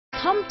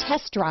Come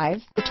test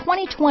drive the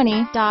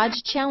 2020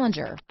 Dodge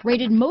Challenger.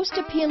 Rated most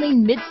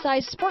appealing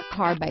midsize sport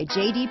car by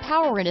J.D.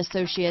 Power and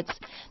Associates,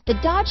 the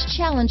Dodge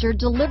Challenger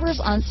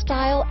delivers on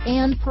style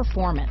and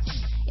performance.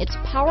 It's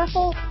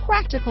powerful,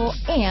 practical,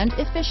 and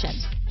efficient.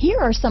 Here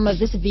are some of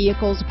this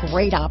vehicle's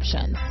great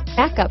options: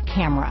 backup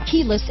camera,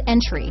 keyless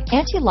entry,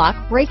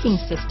 anti-lock braking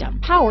system,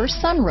 power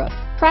sunroof,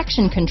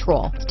 traction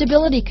control,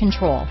 stability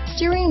control,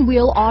 steering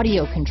wheel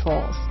audio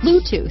controls,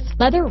 Bluetooth,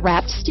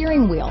 leather-wrapped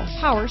steering wheel,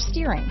 power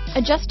steering,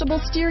 adjustable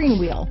steering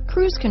wheel,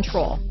 cruise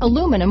control,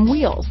 aluminum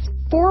wheels,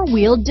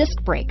 four-wheel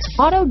disc brakes,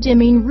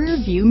 auto-dimming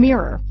rear-view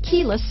mirror,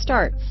 keyless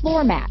start,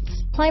 floor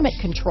mats, climate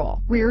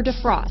control, rear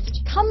defrost.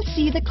 Come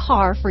see the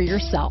car for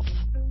yourself.